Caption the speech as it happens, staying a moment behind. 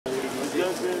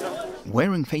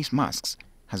Wearing face masks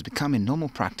has become a normal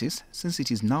practice since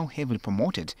it is now heavily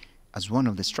promoted as one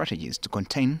of the strategies to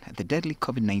contain the deadly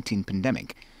COVID-19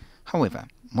 pandemic. However,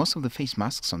 most of the face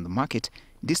masks on the market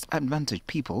disadvantage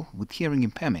people with hearing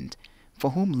impairment,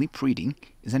 for whom lip reading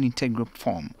is an integral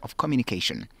form of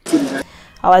communication.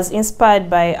 I was inspired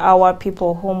by our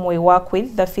people whom we work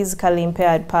with, the physically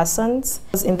impaired persons.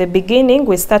 In the beginning,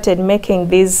 we started making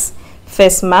these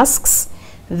face masks,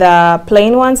 the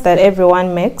plain ones that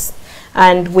everyone makes,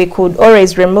 and we could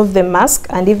always remove the mask,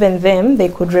 and even them, they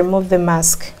could remove the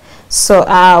mask. So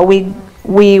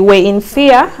we were in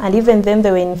fear, and even then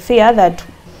they were in fear that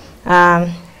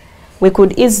we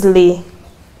could easily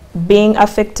being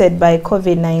affected by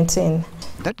COVID-19.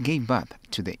 That gave birth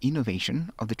to the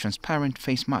innovation of the transparent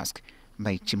face mask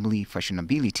by Mpigi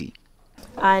Fashionability.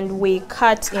 And we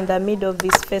cut in the middle of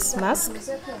this face mask,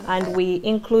 and we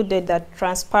included that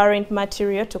transparent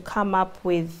material to come up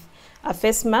with a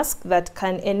face mask that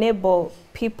can enable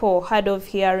people hard of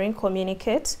hearing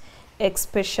communicate,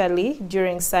 especially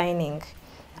during signing.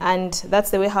 And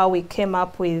that's the way how we came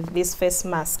up with this face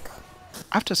mask.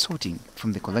 After sorting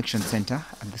from the collection center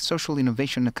at the Social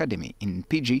Innovation Academy in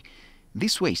Mpigi,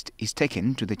 this waste is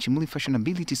taken to the Mpigi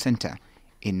Fashionability Center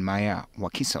in Maya,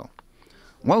 Wakiso.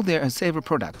 While there are several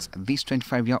products this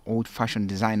 25-year-old fashion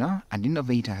designer and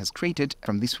innovator has created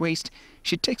from this waste,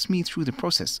 she takes me through the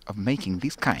process of making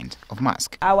this kind of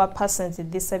mask. Our persons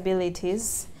with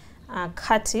disabilities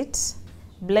cut it,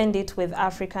 blend it with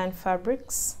African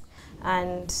fabrics,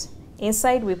 and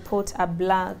inside we put a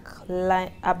black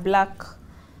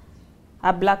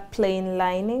plain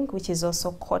lining, which is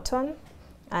also cotton,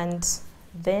 and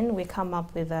then we come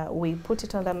up with we put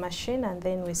it on the machine, and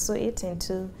then we sew it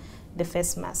into the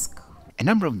face mask. A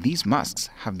number of these masks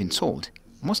have been sold,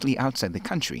 mostly outside the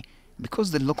country,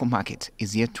 because the local market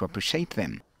is yet to appreciate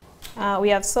them. We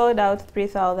have sold out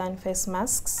 3,000 face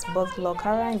masks, both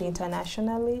local and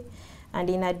internationally, and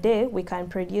in a day we can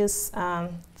produce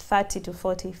 30 to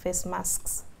 40 face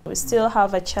masks. We still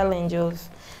have a challenge of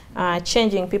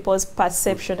changing people's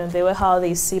perception of the way how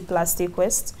they see plastic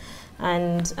waste,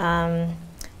 and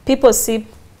people see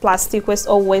plastic waste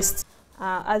or waste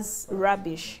as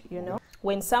rubbish, you know.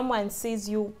 When someone sees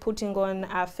you putting on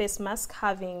a face mask,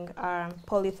 having a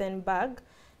polythene bag,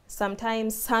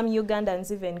 sometimes some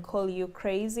Ugandans even call you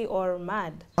crazy or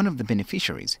mad. One of the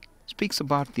beneficiaries speaks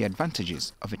about the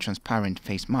advantages of a transparent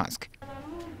face mask.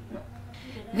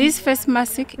 This face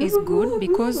mask is good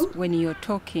because when you're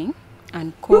talking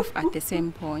and cough at the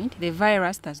same point, the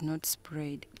virus does not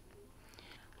spread.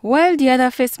 While the other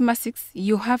face masks,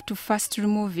 you have to first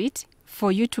remove it for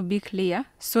you to be clear,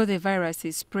 so the virus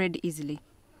is spread easily.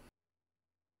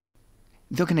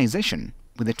 The organization,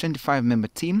 with a 25-member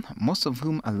team, most of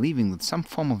whom are living with some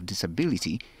form of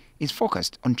disability, is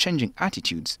focused on changing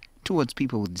attitudes towards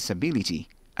people with disability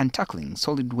and tackling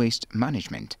solid waste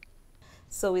management.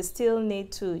 So we still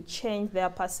need to change their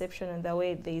perception and the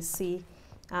way they see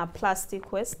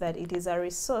plastic waste, that it is a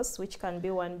resource which can be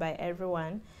won by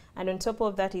everyone. And on top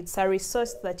of that, it's a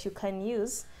resource that you can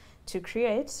use to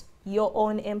create your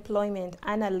own employment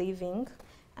and a living,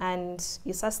 and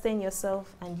you sustain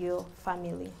yourself and your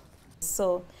family.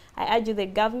 So I urge the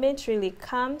government really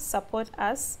come support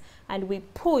us, and we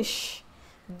push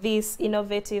this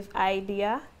innovative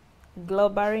idea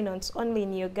globally, not only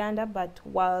in Uganda but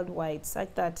worldwide,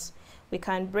 such that we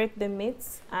can break the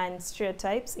myths and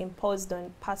stereotypes imposed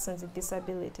on persons with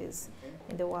disabilities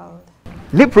in the world.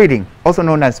 Lip reading, also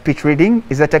known as speech reading,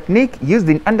 is a technique used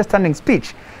in understanding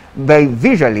speech by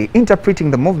visually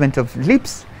interpreting the movement of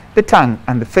lips, the tongue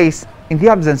and the face in the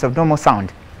absence of normal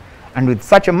sound. And with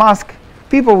such a mask,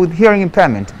 people with hearing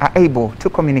impairment are able to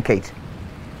communicate.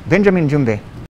 Benjamin Jumbe,